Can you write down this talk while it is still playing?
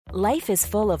Life is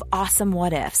full of awesome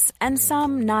what-ifs, and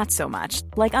some not so much,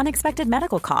 like unexpected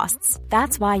medical costs.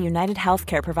 That's why United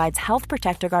Healthcare provides Health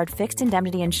Protector Guard fixed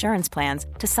indemnity insurance plans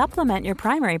to supplement your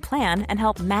primary plan and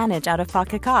help manage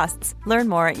out-of-pocket costs. Learn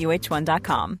more at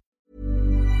uh1.com.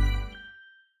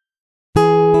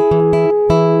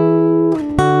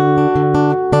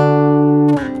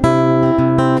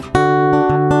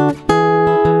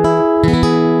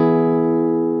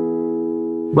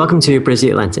 Welcome to Bridge the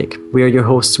Atlantic. We are your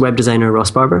hosts, web designer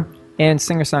Ross Barber and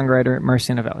singer-songwriter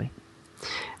Marcia Novelli.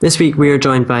 This week we are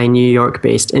joined by New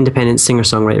York-based independent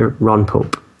singer-songwriter Ron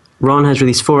Pope. Ron has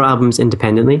released 4 albums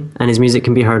independently, and his music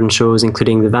can be heard on shows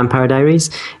including The Vampire Diaries,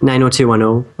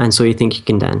 90210, and So You Think You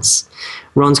Can Dance.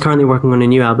 Ron's currently working on a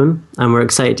new album, and we're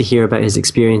excited to hear about his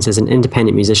experience as an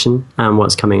independent musician and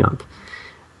what's coming up.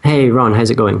 Hey Ron,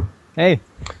 how's it going? Hey.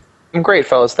 I'm great,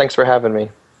 fellas. Thanks for having me.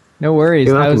 No worries.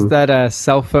 How's that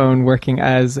cell phone working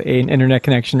as an internet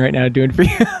connection right now doing for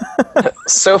you?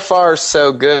 So far,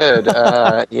 so good.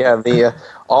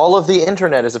 All of the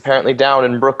internet is apparently down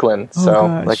in Brooklyn. So,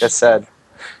 like I said,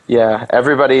 yeah,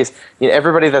 everybody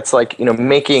that's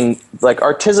making like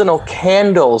artisanal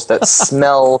candles that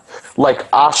smell like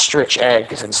ostrich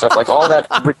eggs and stuff, like all that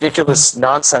ridiculous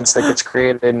nonsense that gets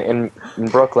created in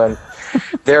Brooklyn.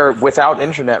 They're without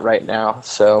internet right now,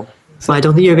 so. Well, I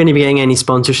don't think you're going to be getting any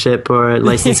sponsorship or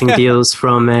licensing deals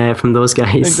from those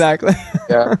guys. Exactly.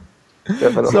 Yeah,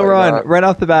 definitely. So, Ron, right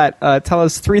off the bat, tell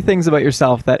us 3 things about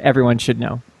yourself that everyone should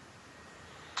know.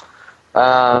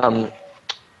 I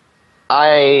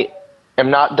am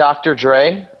not Dr.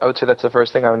 Dre. I would say that's the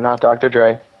first thing. I'm not Dr.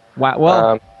 Dre. Wow.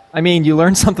 Well, I mean, you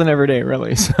learn something every day,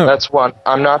 really. So. That's one.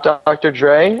 I'm not Dr.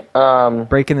 Dre.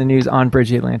 Breaking the news on Bridge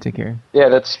the Atlantic here. Yeah,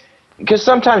 that's... Because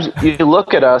sometimes you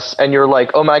look at us and you're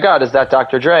like, oh my God, is that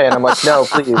Dr. Dre? And I'm like, no,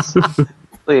 please.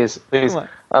 please.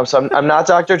 So I'm not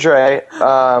Dr. Dre.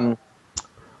 I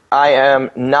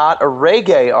am not a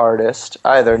reggae artist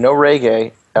either. No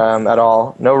reggae at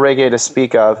all. No reggae to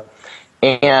speak of.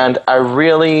 And I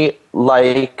really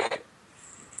like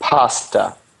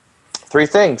pasta. 3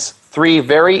 things. 3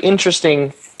 very interesting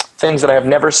things that I have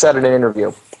never said in an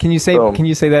interview. Can you say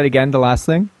that again, the last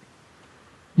thing?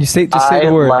 Say the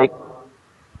word. Like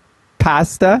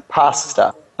pasta?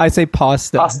 Pasta. I say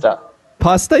pasta. Pasta.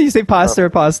 Pasta? You say pasta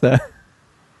or pasta?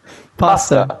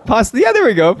 Pasta. Yeah, there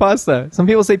we go. Pasta. Some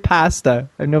people say pasta.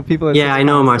 I know people. Yeah, I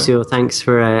know, Marcio. Thanks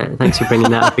for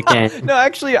bringing that up again. No,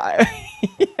 actually,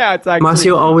 it's actually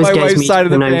Marcio always my gets wife's me side to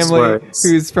of the pronounce family words.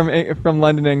 who's from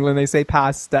London, England. They say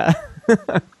pasta.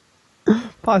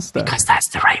 Pasta. Because that's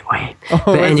the right way. Oh,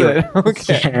 but anyway,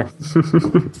 okay. Yeah.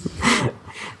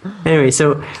 Anyway,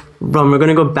 so Ron, we're going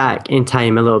to go back in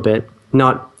time a little bit.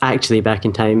 Not actually back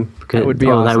in time, because that would be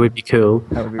awesome. That would be cool.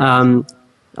 That would be awesome.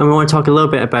 And we want to talk a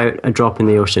little bit about A Drop in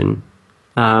the Ocean.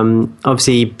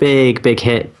 Obviously, big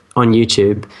hit on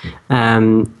YouTube.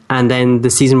 And then the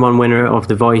season 1 winner of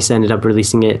The Voice ended up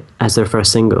releasing it as their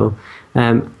first single.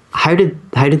 How did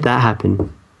that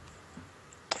happen?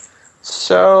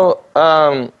 So,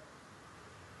 so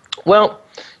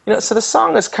the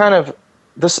song is kind of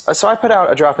this. So I put out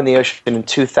A Drop in the Ocean in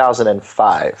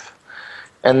 2005,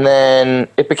 and then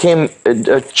it became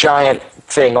a giant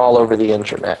thing all over the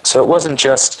internet. So it wasn't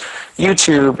just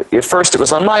YouTube. At first, it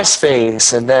was on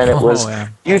MySpace, and then it was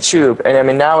YouTube, and I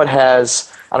mean now it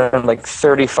has like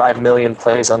 35 million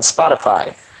plays on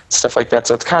Spotify, stuff like that.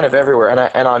 So it's kind of everywhere,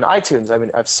 and on iTunes, I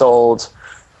mean I've sold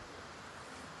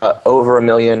over 1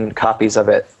 million copies of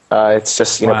it. It's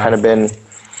just kind of been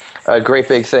a great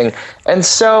big thing. And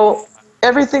so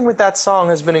everything with that song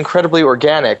has been incredibly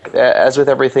organic, as with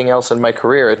everything else in my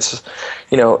career. It's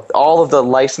all of the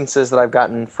licenses that I've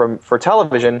gotten for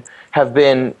television have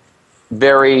been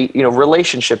very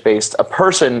relationship based. A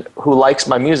person who likes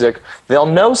my music, they'll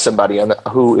know somebody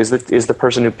who is the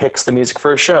person who picks the music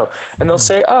for a show, and they'll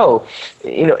say, oh,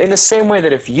 in the same way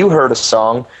that if you heard a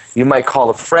song, you might call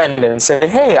a friend and say,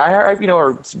 hey, I heard,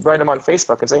 or write them on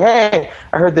Facebook and say, hey,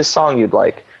 I heard this song you'd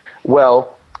like.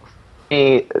 Well,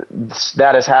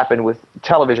 that has happened with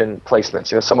television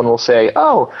placements. Someone will say,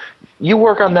 oh, you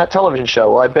work on that television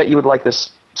show. Well, I bet you would like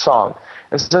this song.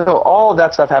 And so all of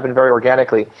that stuff happened very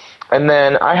organically. And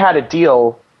then I had a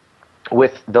deal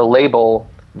with the label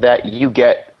that you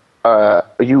get,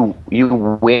 you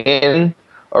win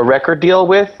a record deal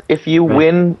with if you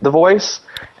win The Voice.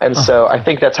 And so I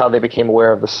think that's how they became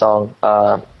aware of the song.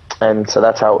 And so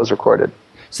that's how it was recorded.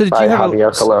 So did by you have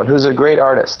Javier Colon, who's a great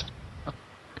artist.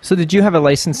 So did you have a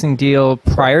licensing deal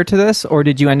prior to this, or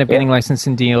did you end up getting a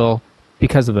licensing deal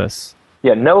because of this?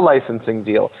 Yeah, no licensing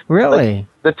deal. Really?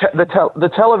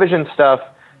 The television stuff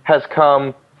has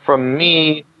come from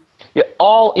me.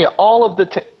 All of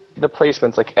the the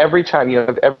placements, like every time you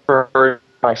have ever heard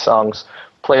my songs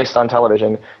placed on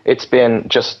television, it's been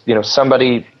just,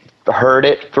 somebody heard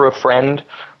it through a friend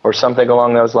or something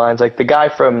along those lines. Like the guy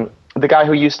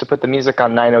who used to put the music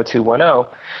on 90210,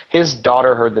 his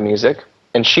daughter heard the music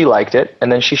and she liked it,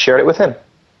 and then she shared it with him.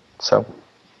 So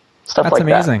stuff That's like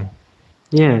amazing. that.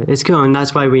 Yeah, it's cool, and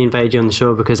that's why we invited you on the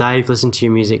show, because I've listened to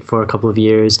your music for a couple of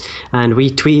years, and we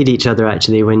tweeted each other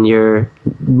actually when your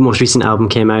most recent album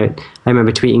came out. I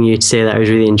remember tweeting you to say that I was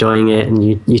really enjoying it, and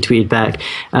you tweeted back.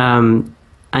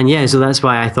 And yeah, so that's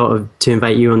why I thought to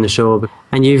invite you on the show.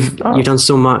 And you've done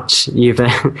so much. You've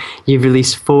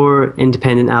released 4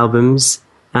 independent albums,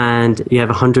 and you have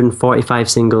 145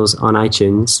 singles on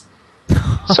iTunes.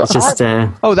 So it's just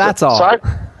that's all.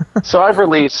 So I've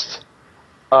released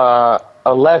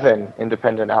 11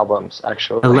 independent albums,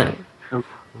 actually.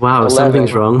 Wow, 11.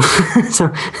 Something's wrong.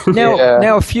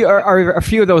 Now a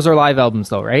few of those are live albums,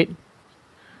 though, right?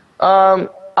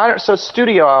 So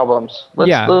studio albums.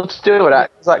 Let's do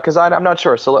it, because I'm not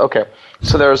sure. So okay,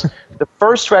 so there's the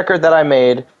first record that I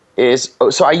made is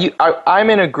I'm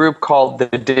in a group called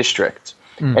The District,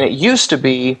 and it used to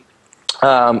be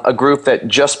a group that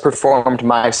just performed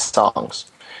my songs.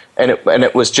 And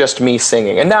it was just me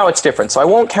singing. And now it's different. So I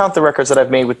won't count the records that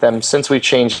I've made with them since we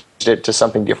changed it to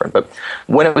something different. But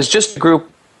when it was just a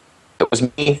group, it was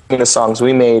me singing the songs.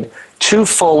 We made 2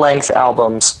 full-length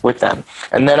albums with them.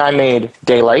 And then I made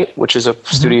Daylight, which is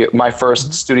my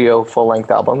first studio full-length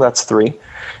album. That's 3.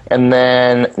 And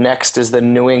then next is the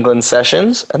New England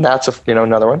Sessions, and that's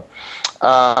another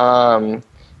one.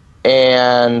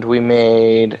 And we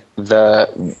made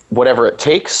the Whatever It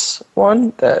Takes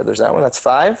one. There's that one. That's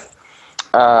 5.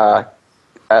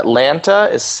 Atlanta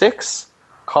is 6.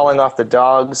 Calling Off the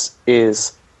Dogs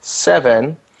is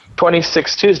 7.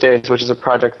 26 Tuesdays, which is a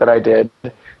project that I did,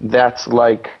 that's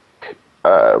like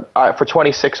for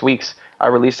 26 weeks I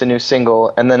released a new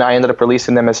single, and then I ended up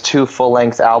releasing them as 2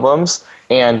 full-length albums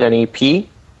and an EP.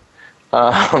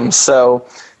 So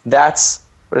that's,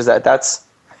 what is that? That's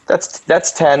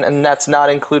 10, and that's not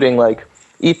including like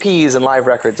EPs and live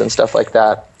records and stuff like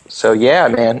that. So yeah,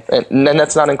 man. And then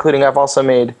that's not including, I've also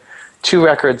made 2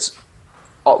 records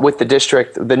with The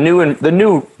District. The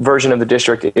new version of The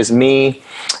District is me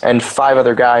and 5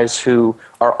 other guys who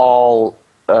are all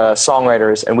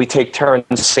songwriters, and we take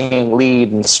turns singing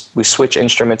lead, and we switch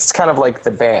instruments. It's kind of like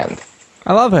the band.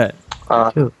 I love it.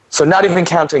 So not even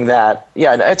counting that.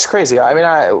 Yeah, it's crazy. I mean,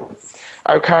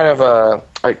 I'm kind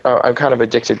of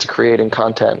addicted to creating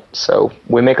content, so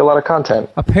we make a lot of content.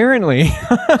 Apparently,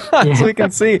 as we can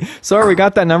see. Sorry, we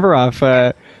got that number off.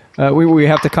 We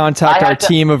have to contact our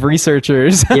team of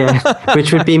researchers. Yeah,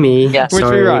 which would be me. Yeah. Which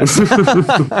we run.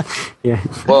 Yeah.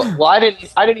 Well, I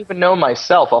didn't even know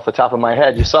myself off the top of my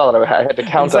head. You saw that I had to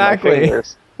count on my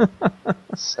fingers.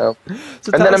 So and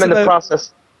then I'm in the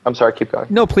process. I'm sorry. Keep going.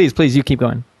 No, please, you keep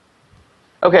going.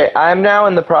 Okay, I'm now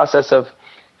in the process of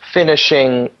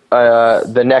finishing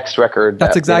the next record.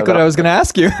 That's exactly what I was going to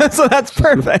ask you. So that's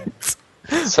perfect.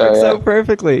 So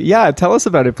perfectly. Yeah, tell us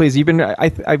about it, please.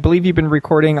 I believe you've been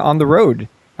recording on the road,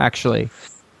 actually.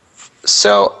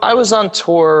 So I was on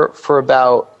tour for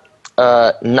about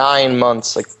 9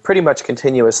 months, like pretty much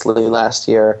continuously last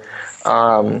year.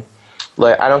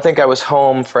 Like I don't think I was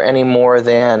home for any more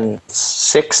than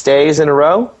 6 days in a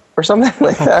row or something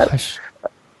like that. Gosh.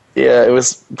 Yeah, it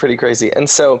was pretty crazy. And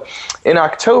so in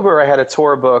October, I had a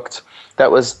tour booked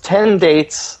that was 10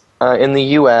 dates in the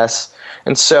U.S.,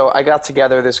 and so I got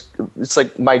together it's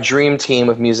like my dream team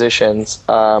of musicians,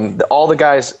 all the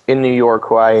guys in New York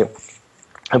who I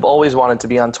have always wanted to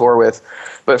be on tour with,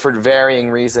 but for varying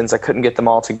reasons, I couldn't get them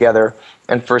all together.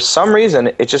 And for some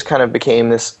reason, it just kind of became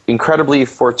this incredibly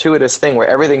fortuitous thing where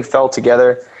everything fell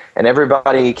together and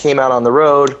everybody came out on the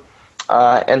road.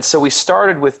 And so we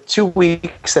started with 2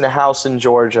 weeks in a house in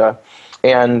Georgia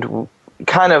and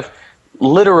kind of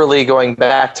literally going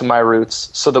back to my roots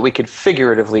so that we could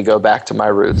figuratively go back to my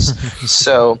roots.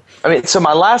 So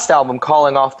my last album,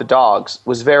 Calling Off the Dogs,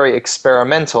 was very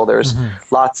experimental. There's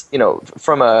lots,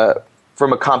 from a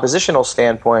compositional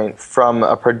standpoint, from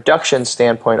a production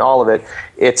standpoint, all of it,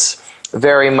 it's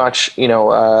very much,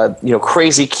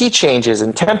 crazy key changes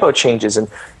and tempo changes and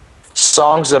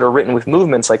songs that are written with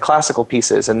movements like classical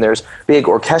pieces, and there's big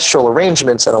orchestral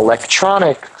arrangements and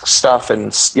electronic stuff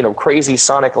and crazy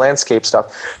sonic landscape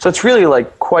stuff. So it's really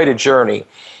like quite a journey.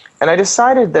 And I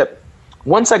decided that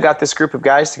once I got this group of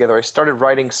guys together, I started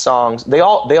writing songs. They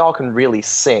all can really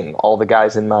sing, all the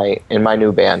guys in my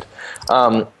new band.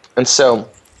 And so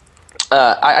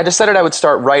I decided I would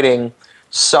start writing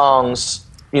songs,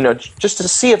 just to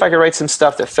see if I could write some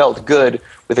stuff that felt good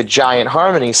with a giant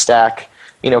harmony stack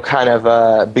kind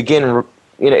of begin.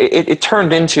 It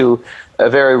turned into a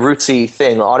very rootsy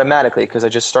thing automatically because I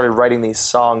just started writing these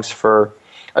songs for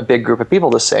a big group of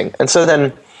people to sing. And so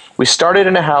then we started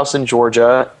in a house in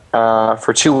Georgia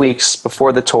for 2 weeks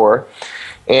before the tour,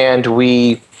 and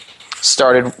we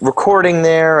started recording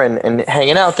there and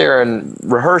hanging out there and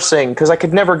rehearsing because I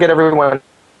could never get everyone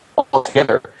all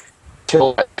together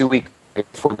until 2 weeks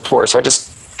before the tour. So I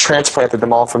just transplanted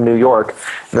them all from New York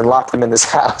and then locked them in this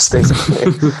house,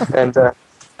 basically. And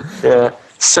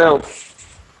so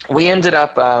we ended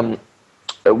up,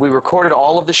 we recorded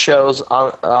all of the shows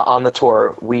on the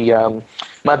tour.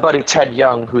 My buddy Ted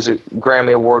Young, who's a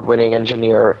Grammy Award-winning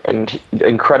engineer and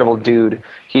incredible dude,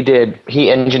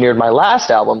 he engineered my last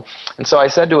album. And so I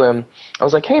said to him, I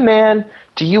was like, hey man,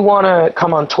 do you want to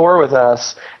come on tour with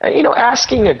us? And,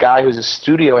 asking a guy who's a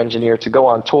studio engineer to go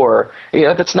on tour,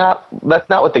 that's not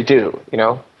what they do,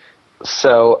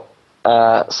 So,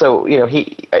 I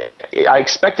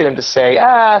expected him to say,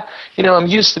 I'm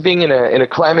used to being in a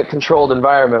climate-controlled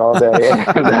environment all day.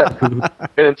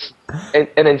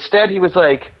 and instead he was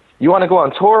like, you want to go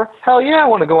on tour? Hell yeah, I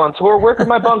want to go on tour. Where could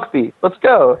my bunk be? Let's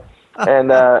go. And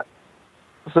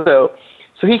so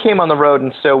he came on the road,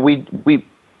 and so we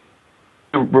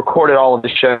recorded all of the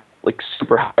show like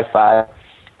super hi-fi.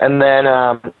 And then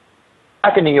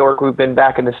back in New York, we've been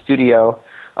back in the studio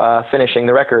finishing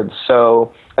the records.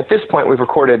 So at this point, we've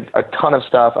recorded a ton of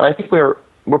stuff, and I think we're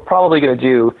probably going to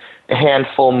do a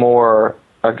handful more,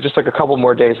 just like a couple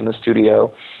more days in the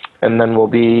studio, and then we'll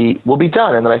be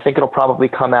done. And then I think it'll probably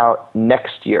come out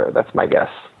next year. That's my guess.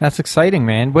 That's exciting,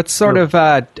 man. What sort of?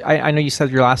 I know you said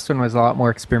your last one was a lot more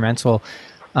experimental.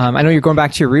 I know you're going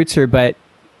back to your roots here, but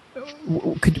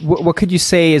what could you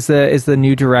say is the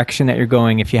new direction that you're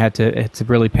going if you had to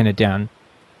really pin it down?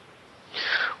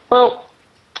 Well,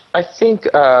 I think.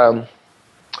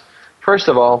 First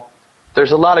of all,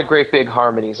 there's a lot of great big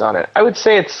harmonies on it. I would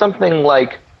say it's something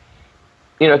like,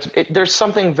 there's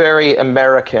something very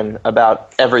American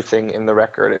about everything in the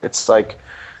record. It's like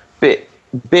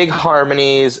big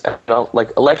harmonies, like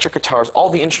electric guitars.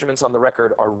 All the instruments on the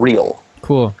record are real.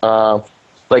 Cool.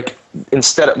 Like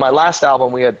instead of my last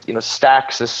album, we had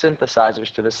stacks of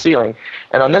synthesizers to the ceiling,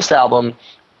 and on this album,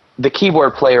 the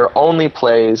keyboard player only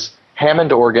plays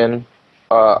Hammond organ,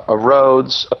 a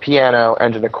Rhodes, a piano,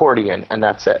 and an accordion, and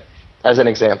that's it, as an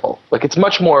example. Like, it's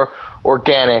much more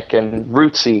organic and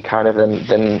rootsy kind of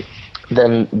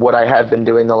than what I have been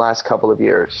doing the last couple of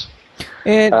years.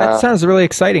 And that sounds really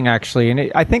exciting, actually.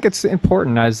 And I think it's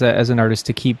important as an artist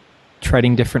to keep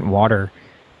treading different water,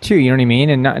 too, you know what I mean?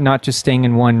 And not just staying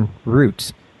in one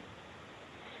route.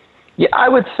 Yeah, I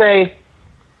would say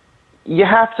you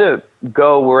have to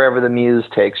go wherever the muse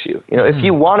takes you. If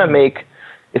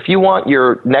you want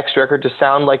your next record to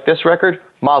sound like this record,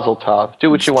 Mazel Tov. Do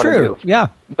what you want to do. Yeah.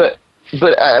 But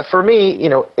for me,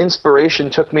 inspiration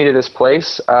took me to this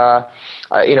place.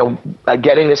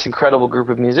 Getting this incredible group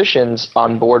of musicians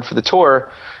on board for the tour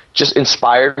just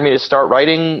inspired me to start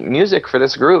writing music for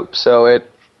this group. So it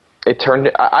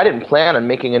turned. I didn't plan on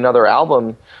making another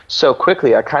album so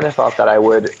quickly. I kind of thought that I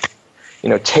would,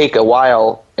 take a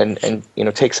while and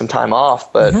take some time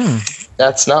off, but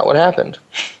that's not what happened.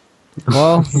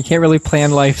 Well, you can't really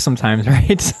plan life sometimes,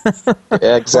 right?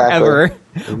 Yeah, exactly. Ever.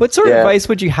 What sort of advice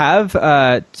would you have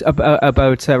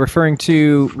about referring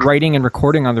to writing and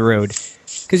recording on the road?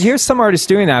 Because here's some artists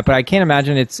doing that, but I can't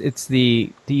imagine it's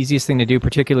the easiest thing to do,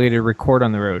 particularly to record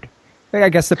on the road. I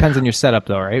guess it depends on your setup,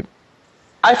 though, right?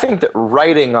 I think that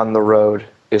writing on the road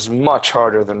is much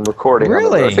harder than recording on the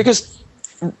road. Because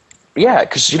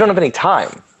you don't have any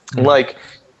time. Mm-hmm. Like,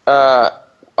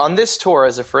 on this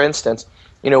tour, for instance,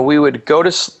 we would go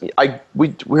to.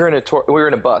 We were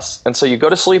in a bus, and so you go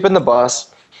to sleep in the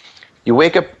bus. You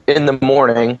wake up in the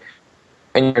morning,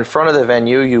 and you're in front of the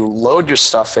venue. You load your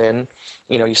stuff in.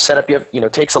 You set up.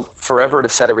 It takes forever to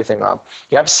set everything up.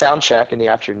 You have sound check in the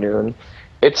afternoon.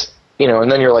 It's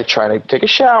and then you're like trying to take a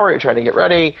shower. You're trying to get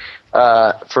ready.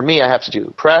 For me, I have to do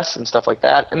press and stuff like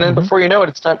that. And then before you know it,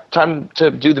 it's time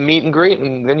to do the meet and greet,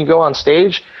 and then you go on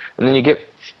stage, and then you get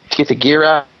the gear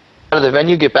out of the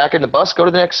venue, get back in the bus, go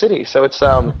to the next city. So it's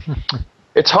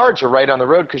hard to write on the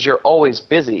road because you're always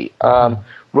busy.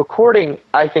 Recording,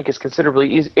 I think, is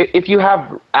considerably easy if you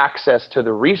have access to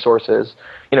the resources.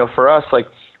 For us, like,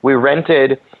 we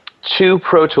rented 2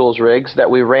 Pro Tools rigs that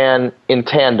we ran in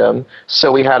tandem,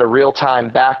 so we had a real-time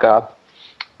backup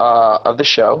of the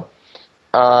show.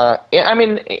 So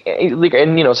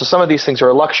some of these things are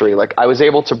a luxury. Like, I was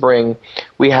able to bring,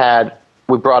 we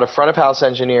brought a front-of-house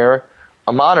engineer,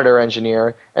 a monitor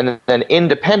engineer, and then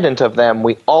independent of them,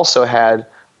 we also had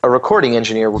a recording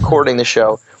engineer recording the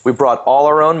show We brought all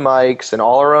our own mics and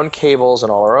all our own cables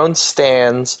and all our own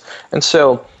stands. And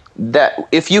so that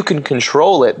if you can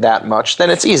control it that much, then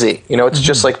it's easy. It's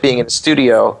just like being in a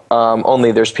studio,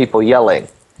 only there's people yelling.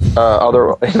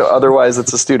 Otherwise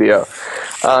it's a studio.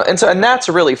 And that's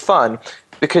really fun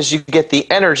because you get the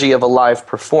energy of a live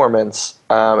performance.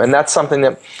 And that's something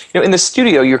that, in the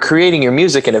studio, you're creating your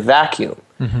music in a vacuum.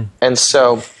 And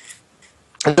so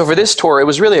for this tour, it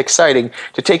was really exciting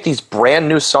to take these brand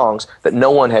new songs that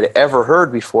no one had ever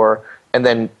heard before and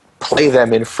then play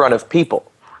them in front of people.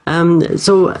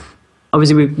 So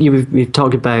obviously we've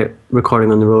talked about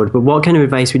recording on the road, but what kind of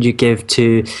advice would you give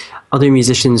to other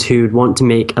musicians who would want to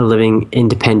make a living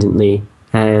independently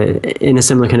in a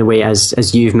similar kind of way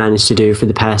as you've managed to do for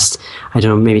the past, I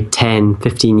don't know, maybe 10,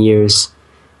 15 years?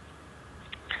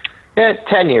 Yeah,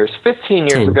 10 years. 15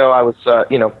 years ago, I was,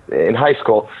 in high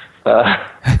school.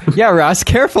 Yeah, Ross,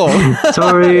 careful.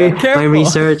 Sorry, careful. My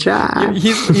research.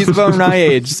 He's about my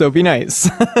age, so be nice.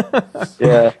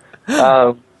 Yeah.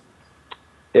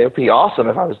 It would be awesome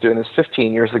if I was doing this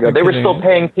 15 years ago. They were still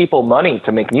paying people money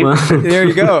to make music. There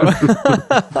you go.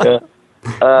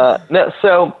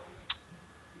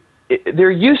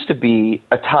 There used to be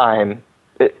a time,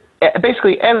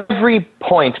 basically every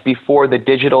point before the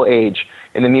digital age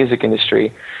in the music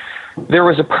industry, there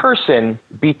was a person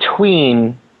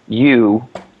between you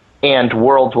and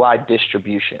worldwide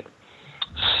distribution.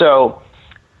 So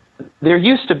there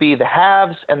used to be the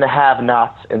haves and the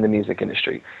have-nots in the music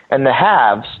industry. And the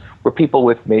haves were people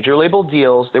with major label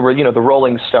deals. They were, the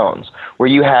Rolling Stones, where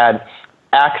you had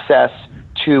access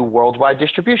to worldwide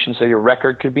distribution. So your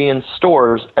record could be in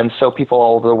stores, and so people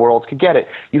all over the world could get it.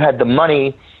 You had the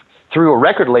money through a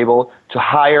record label to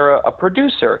hire a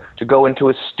producer, to go into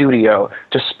a studio,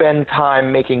 to spend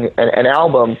time making an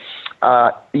album.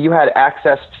 You had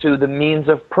access to the means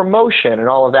of promotion and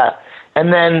all of that.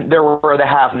 And then there were the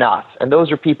have-nots, and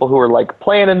those are people who were like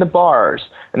playing in the bars,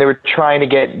 and they were trying to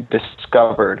get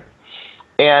discovered.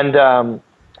 And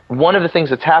one of the things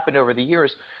that's happened over the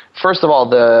years, first of all,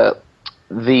 the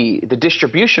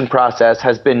distribution process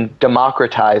has been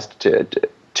democratized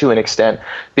to an extent,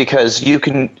 because you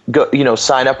can go,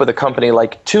 sign up with a company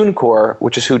like TuneCore,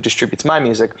 which is who distributes my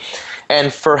music,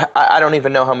 and for I don't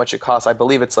even know how much it costs. I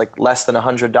believe it's like less than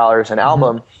 $100 an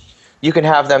album. You can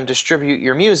have them distribute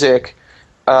your music.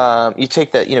 You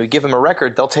take that, you give them a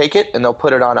record, they'll take it and they'll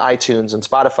put it on iTunes and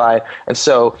Spotify. And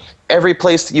so every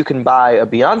place that you can buy a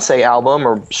Beyonce album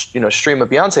or, stream a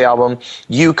Beyonce album,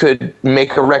 you could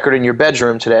make a record in your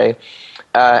bedroom today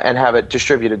and have it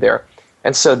distributed there.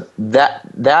 And so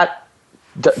that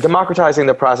democratizing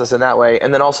the process in that way,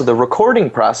 and then also the recording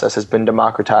process has been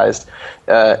democratized,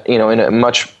 in a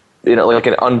much, like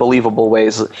in unbelievable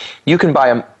ways. You can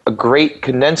buy a great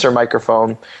condenser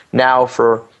microphone now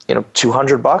for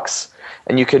 $200,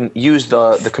 and you can use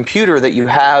the computer that you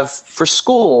have for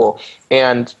school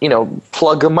and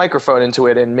plug a microphone into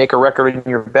it and make a record in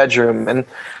your bedroom, and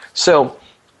so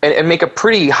and make a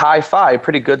pretty hi-fi,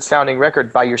 pretty good sounding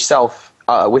record by yourself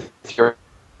with your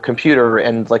computer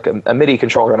and like a MIDI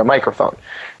controller and a microphone.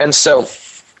 And so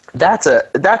that's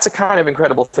a kind of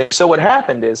incredible thing. So what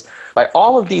happened is, by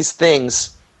all of these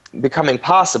things becoming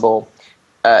possible,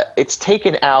 it's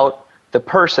taken out the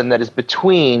person that is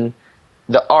between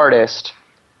the artist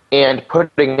and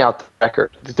putting out the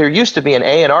record. There used to be an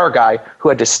A&R guy who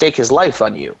had to stake his life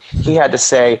on you. He had to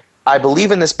say, I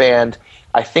believe in this band.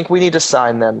 I think we need to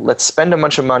sign them. Let's spend a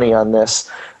bunch of money on this.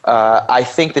 I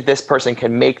think that this person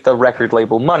can make the record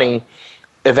label money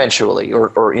eventually, or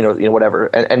whatever.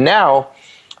 And now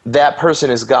that person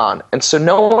is gone. And so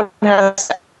no one has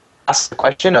to ask the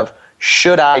question of,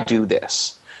 should I do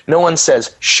this? No one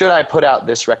says, should I put out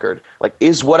this record? Like,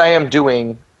 is what I am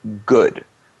doing good?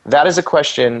 That is a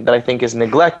question that I think is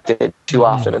neglected too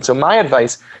often. And so my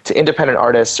advice to independent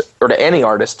artists, or to any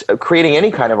artist creating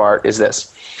any kind of art, is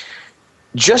this.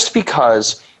 Just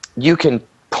because you can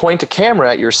point a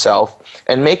camera at yourself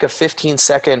and make a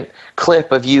 15-second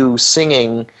clip of you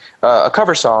singing a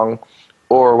cover song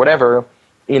or whatever,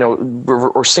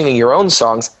 or singing your own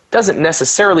songs, doesn't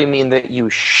necessarily mean that you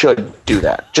should do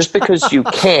that. Just because you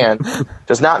can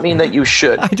does not mean that you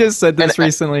should. I just said this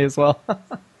recently as well.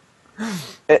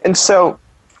 And so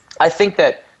I think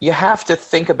that you have to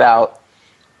think about,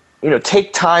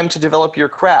 take time to develop your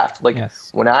craft. Like,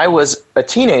 when I was a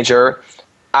teenager,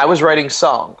 I was writing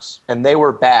songs, and they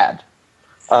were bad.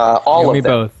 All of them.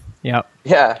 Both. Yep.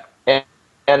 Yeah.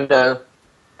 And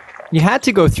you had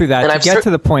to go through that to get to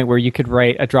the point where you could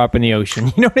write A Drop in the Ocean.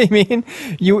 You know what I mean?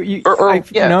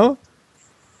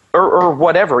 Or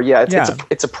whatever. Yeah.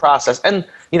 It's a process. And,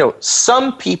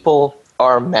 some people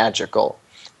are magical.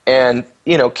 and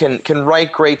can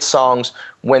write great songs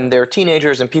when they're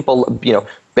teenagers, and people,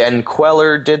 Ben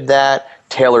Queller did that.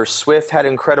 Taylor Swift had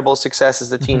incredible success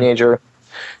as a teenager,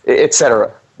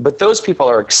 etc. But those people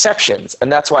are exceptions,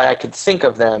 and that's why I could think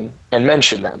of them and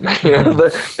mention them.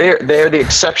 They're the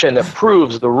exception that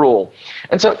proves the rule.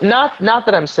 And so, not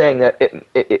that I'm saying that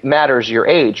it matters your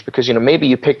age, because maybe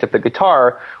you picked up the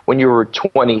guitar when you were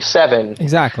 27.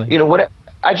 Exactly.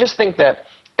 I just think that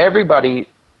everybody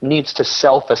needs to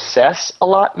self-assess a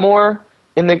lot more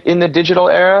in the digital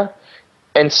era,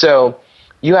 and so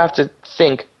you have to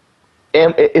think: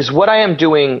 is what I am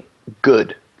doing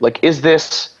good? Like, is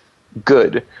this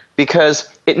good? Because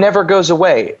it never goes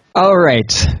away. All right.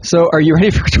 So are you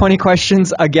ready for 20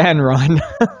 questions again, Ron?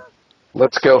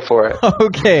 Let's go for it.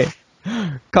 Okay.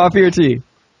 Coffee or tea?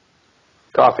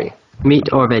 Coffee. Meat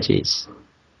or veggies?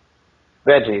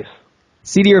 Veggies.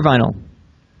 CD or vinyl?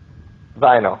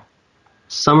 Vinyl.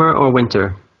 Summer or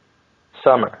winter?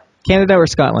 Summer. Canada or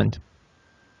Scotland?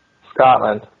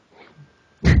 Scotland.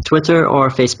 Twitter or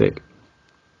Facebook?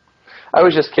 I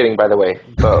was just kidding, by the way.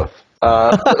 Both.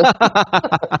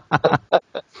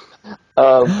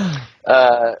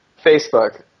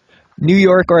 Facebook. New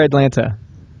York or Atlanta?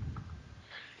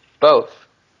 Both.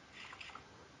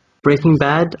 Breaking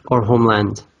Bad or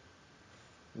Homeland?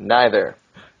 Neither.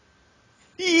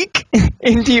 Eek!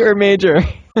 Indie or major?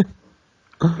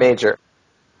 Major.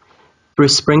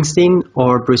 Bruce Springsteen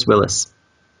or Bruce Willis?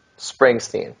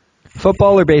 Springsteen.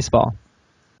 Football or baseball?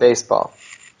 Baseball.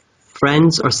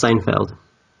 Friends or Seinfeld?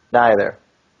 Neither.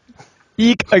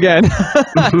 Eek again.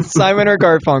 Simon or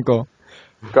Garfunkel?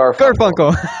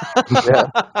 Garfunkel. Garfunkel.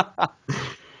 Yeah.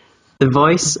 The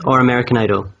Voice or American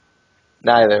Idol?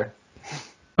 Neither.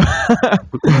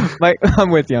 I'm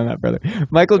with you on that, brother.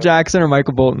 Michael Jackson or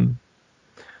Michael Bolton?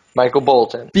 Michael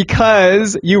Bolton.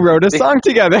 Because you wrote a song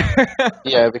together.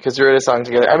 Yeah, because we wrote a song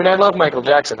together. I mean, I love Michael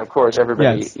Jackson, of course.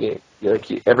 Everybody,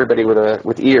 Yes. Everybody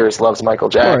with ears loves Michael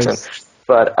Jackson.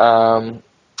 But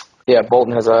yeah,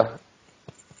 Bolton has a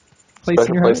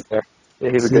special place there.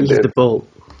 Yeah, he's a good dude. He's the Bolt.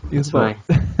 He's That's why.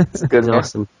 He's a good He's man.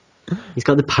 awesome. He's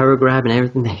got the power grab and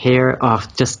everything. The hair,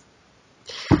 just.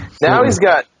 Now he's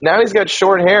got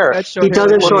short hair. He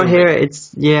does have short hair.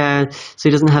 So he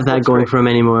doesn't have that going for him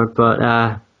anymore. But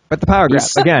the power grab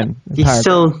again. He's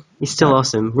still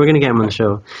awesome. We're gonna get him on the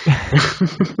show.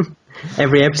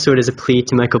 Every episode is a plea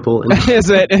to Michael Bolton. Is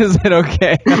it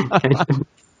okay?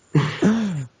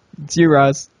 It's you,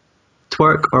 Ross.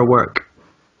 Twerk or work?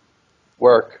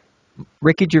 Work.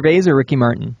 Ricky Gervais or Ricky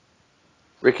Martin?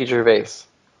 Ricky Gervais.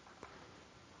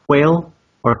 Whale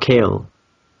or kale?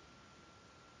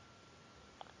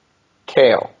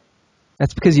 Kale.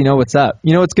 That's because you know what's up.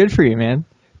 You know what's good for you, man.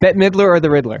 Bette Midler or the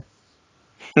Riddler?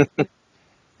 Bette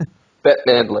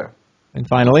Midler. And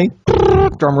finally,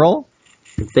 drum roll.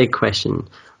 Big question.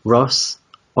 Ross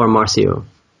or Marcio?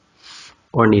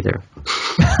 Or neither?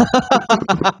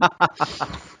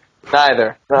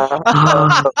 Neither. I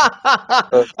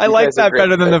like that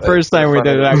better than the first time we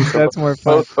did it. Actually, that's more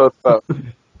fun. Both.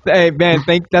 Hey, man,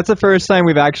 that's the first time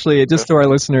we've actually, just to our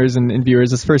listeners and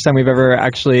viewers, it's the first time we've ever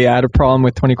actually had a problem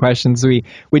with 20 questions. We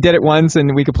did it once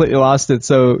and we completely lost it.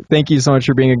 So thank you so much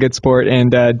for being a good sport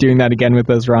and doing that again with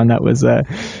us, Ron. That was it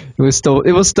was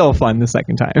still fun the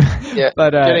second time. Yeah,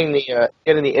 but getting the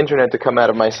internet to come out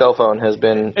of my cell phone has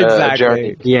been a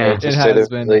journey. Yeah, it has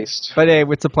been. Least. But hey,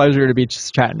 it's a pleasure to be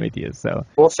just chatting with you. So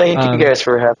well, thank you guys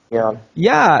for having me on.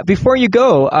 Yeah, before you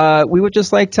go, we would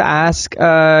just like to ask: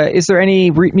 is there any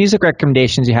music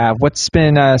recommendations you have? What's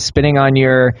been spinning on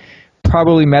your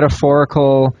probably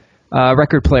metaphorical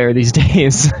record player these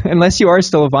days? Unless you are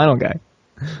still a vinyl guy.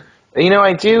 You know,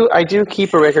 I do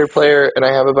keep a record player, and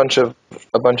I have a bunch of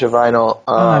vinyl.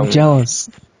 I'm jealous.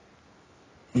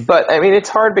 But I mean, it's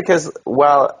hard because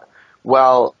while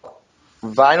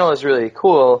vinyl is really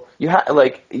cool, you have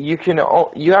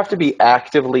to be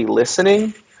actively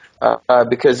listening.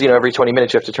 Because every 20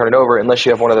 minutes you have to turn it over unless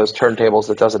you have one of those turntables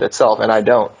that does it itself, and I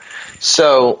don't.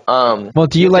 So, well,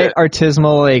 do you light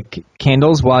artisanal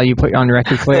candles while you put on your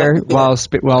record player while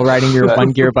riding your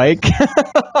one gear bike?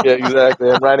 Yeah,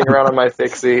 exactly. I'm riding around on my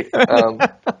fixie. So,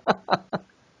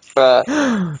 what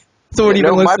have you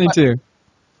been listening to?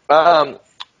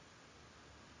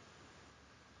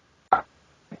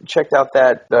 Checked out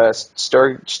that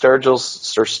Sturgill,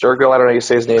 I don't know how you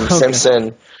say his name, okay.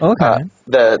 Simpson. Okay.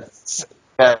 That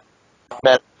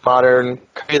modern,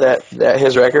 that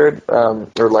his record, or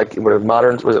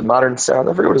was it Modern Sound?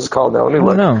 I forget what it's called now. Let me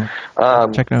look. No.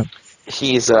 Check it out.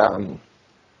 He's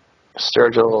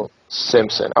Sturgill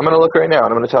Simpson. I'm gonna look right now,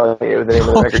 and I'm gonna tell you the name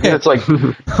of the record. It's like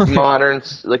modern,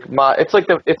 it's like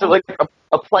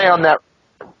a play on that.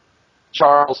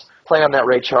 Charles, playing on that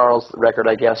Ray Charles record,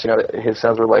 I guess, his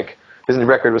sounds were like, his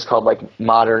record was called like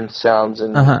Modern Sounds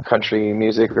in Country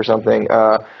Music or something.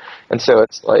 And so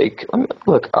it's like,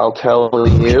 look, I'll tell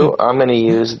you, I'm going to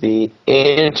use the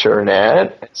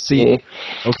internet. See,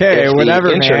 okay,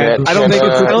 whatever, man. I don't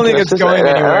think it's going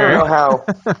anywhere. I don't know how.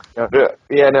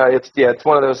 It's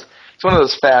one of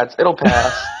those fads. It'll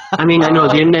pass. I mean, I know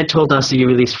the internet told us that you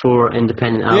released 4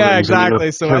 independent albums. Yeah,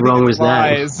 exactly. So how wrong was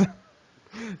lies. that?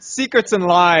 Secrets and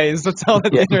lies. That's all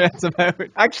that the internet's about.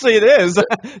 Actually, it is.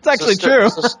 It's actually true.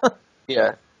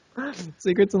 Yeah.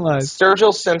 Secrets and lies.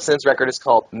 Sturgill Simpson's record is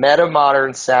called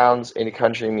Meta-Modern Sounds in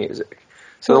Country Music.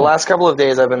 So the last couple of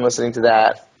days I've been listening to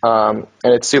that, and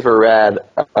it's super rad.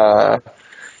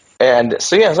 And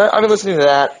so I've been listening to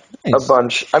that a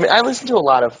bunch. I mean, I listen to a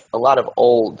lot of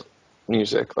old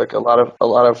music. Like a lot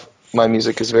of my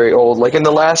music is very old. Like in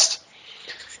the last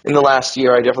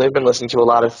year, I definitely have been listening to a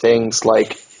lot of things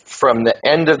like from the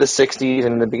end of the 60s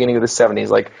and the beginning of the 70s.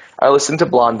 Like I listened to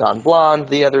Blonde on Blonde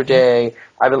the other day.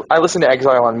 I listen to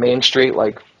Exile on Main Street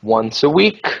like once a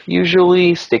week,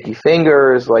 usually. Sticky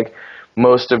Fingers, like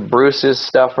most of Bruce's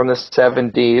stuff from the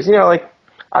 70s. Like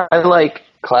I like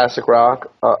classic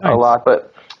rock a lot,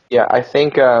 but yeah, I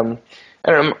think I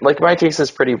don't know. Like my taste is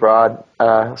pretty broad,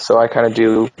 so I kind of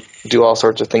do all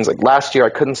sorts of things. Like last year, I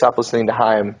couldn't stop listening to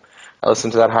Haim. I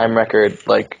listened to that Haim record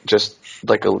like just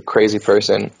like a crazy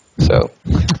person. So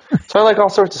I like all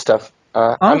sorts of stuff.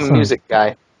 Awesome. I'm a music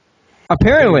guy.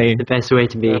 Apparently. The best way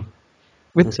to be.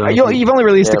 You've only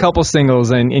released a couple singles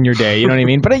in your day, you know what I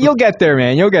mean? But you'll get there,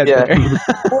 man. You'll get there.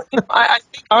 Well, I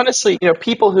think, honestly,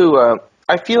 people who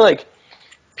I feel like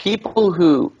people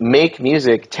who make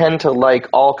music tend to like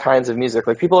all kinds of music.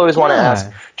 Like people always want to ask,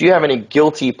 do you have any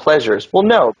guilty pleasures? Well,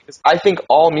 no, because I think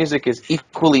all music is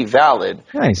equally valid.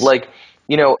 Nice. Like,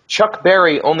 Chuck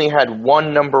Berry only had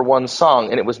one #1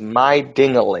 song, and it was My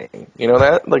Ding-a-Ling. You know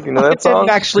that? Like, that song? I didn't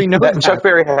actually know that. Chuck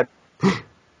Berry had.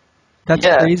 That's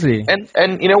crazy.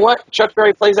 And you know what? Chuck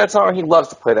Berry plays that song, and he loves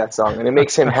to play that song, and it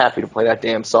makes him happy to play that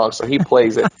damn song, so he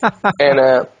plays it.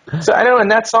 And so I know, and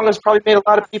that song has probably made a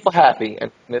lot of people happy,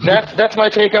 and that's my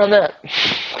take on that.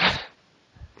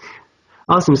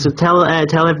 Awesome. So tell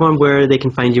everyone where they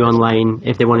can find you online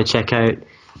if they want to check out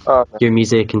your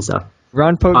music and stuff.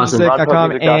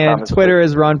 RonPopeMusic.com, and Twitter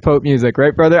is Ron Pope Music,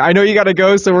 right, brother? I know you got to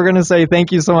go, so we're going to say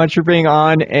thank you so much for being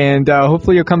on, and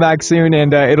hopefully you'll come back soon,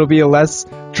 and it'll be less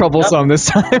troublesome this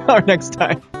time or next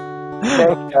time.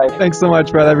 Thanks, guys. Thanks so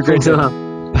much, brother. Have a great day.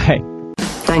 Bye.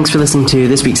 Thanks for listening to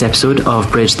this week's episode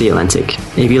of Bridge the Atlantic.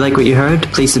 If you like what you heard,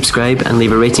 please subscribe and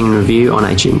leave a rating and review on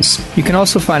iTunes. You can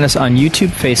also find us on YouTube,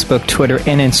 Facebook, Twitter,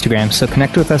 and Instagram, so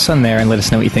connect with us on there and let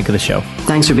us know what you think of the show.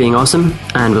 Thanks for being awesome,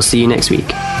 and we'll see you next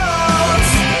week.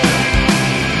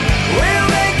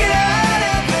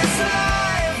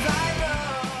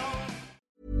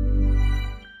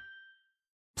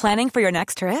 Planning for your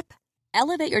next trip?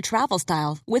 Elevate your travel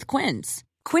style with Quince.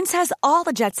 Quince has all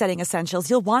the jet-setting essentials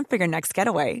you'll want for your next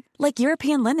getaway, like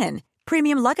European linen,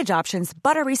 premium luggage options,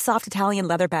 buttery soft Italian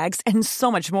leather bags, and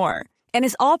so much more. And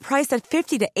is all priced at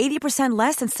 50 to 80%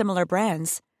 less than similar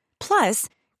brands. Plus,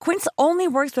 Quince only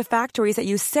works with factories that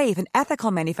use safe and ethical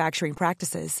manufacturing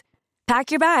practices.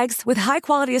 Pack your bags with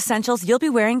high-quality essentials you'll be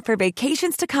wearing for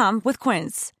vacations to come with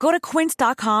Quince. Go to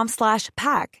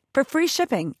quince.com/pack for free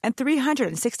shipping and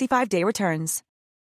 365-day returns.